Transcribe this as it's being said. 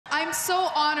I'm so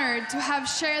honored to have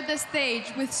shared this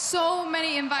stage with so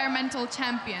many environmental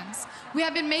champions. We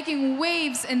have been making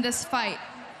waves in this fight,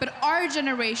 but our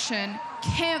generation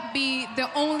can't be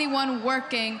the only one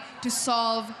working to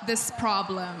solve this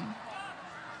problem.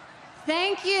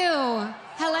 Thank you,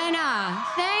 Helena.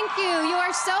 Thank you. You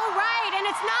are so right, and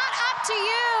it's not up to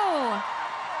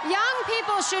you. Young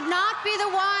people should not be the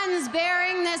ones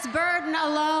bearing this burden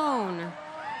alone.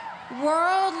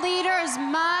 World leaders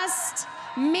must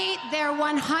meet their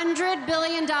 $100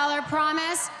 billion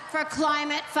promise for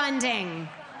climate funding.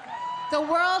 The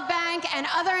World Bank and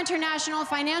other international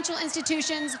financial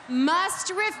institutions must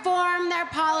reform their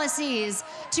policies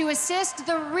to assist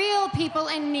the real people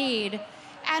in need,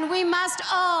 and we must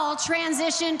all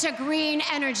transition to green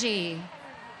energy.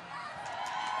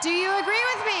 Do you agree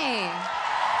with me?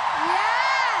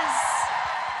 Yes!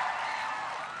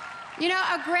 You know,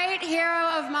 a great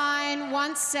hero of mine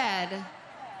once said,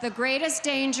 "The greatest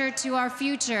danger to our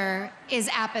future is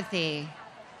apathy."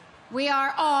 We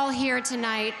are all here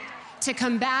tonight to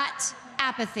combat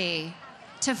apathy,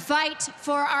 to fight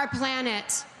for our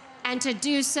planet, and to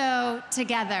do so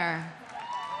together.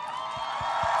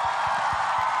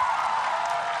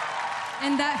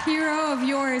 And that hero of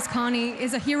yours, Connie,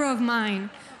 is a hero of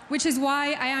mine, which is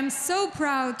why I am so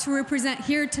proud to represent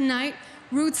here tonight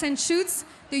Roots and Shoots,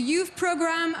 the youth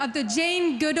program of the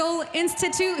Jane Goodall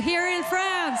Institute here in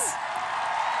France.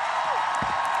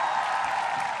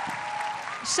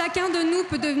 Chacun de nous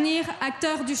peut devenir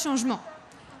acteur du changement.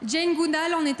 Jane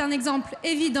Goodall en est un exemple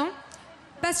évident.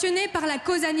 Passionnée par la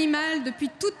cause animale depuis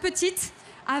toute petite,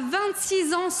 à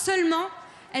 26 ans seulement,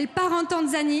 elle part en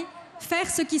Tanzanie faire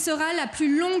ce qui sera la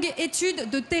plus longue étude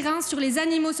de terrain sur les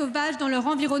animaux sauvages dans leur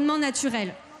environnement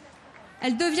naturel.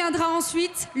 Elle deviendra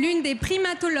ensuite l'une des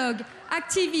primatologues,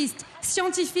 activistes,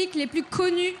 scientifiques les plus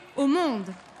connues au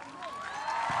monde.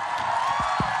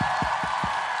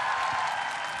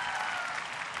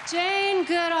 Jane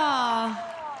Goodall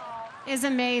is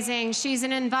amazing. She's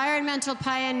an environmental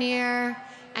pioneer,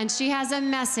 and she has a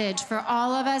message for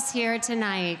all of us here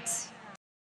tonight.